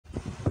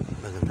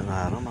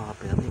araw mga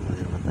kapirmi, muli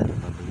naman tayo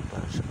babalik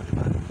para sa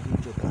panibagong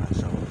video para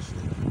sa oras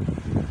na ito.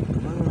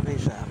 Kung bago na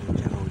kayo sa aking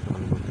channel, huwag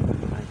nakalimutan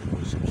na like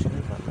at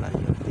subscribe para lagi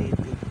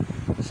updated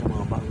sa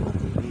mga bagong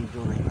nating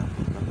video na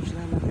in-upload namin.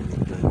 Salamat and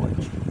enjoy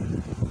watching.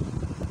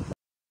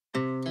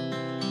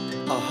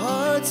 Our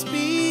hearts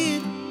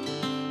beat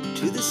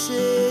to the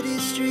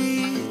city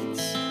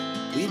streets.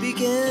 We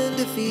began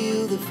to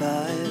feel the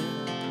fire.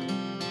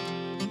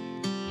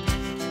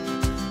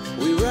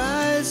 We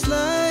rise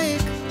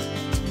like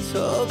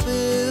tall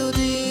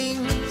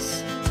buildings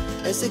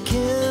as the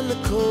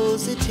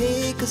chemicals, they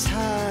take us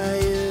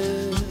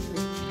higher.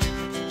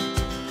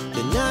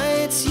 The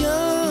night's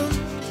young,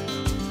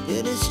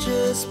 it has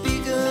just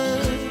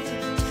begun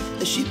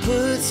as she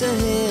puts her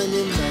hand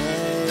in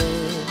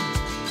mine.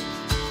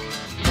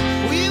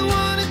 We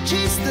wanna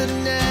chase the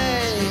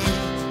night,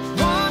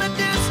 wanna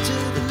dance to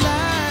the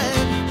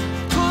light,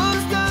 pull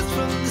the stars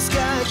from the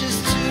sky,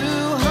 just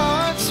two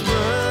hearts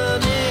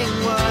running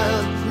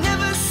wild.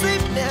 Never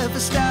sleep,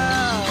 never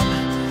stop,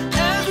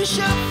 as we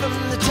shout from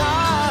the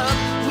top.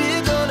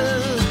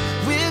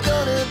 We're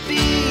gonna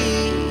be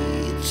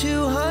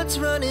two hearts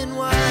running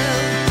wild.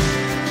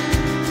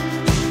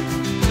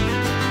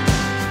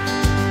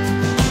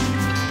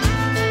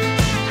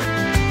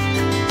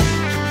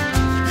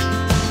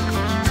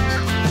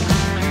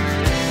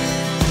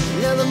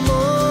 Now the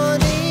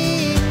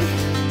morning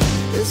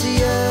is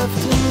the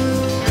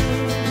afternoon.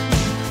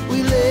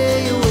 We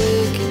lay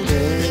awake in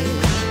bed.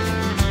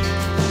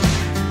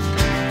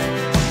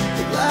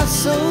 Life's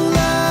so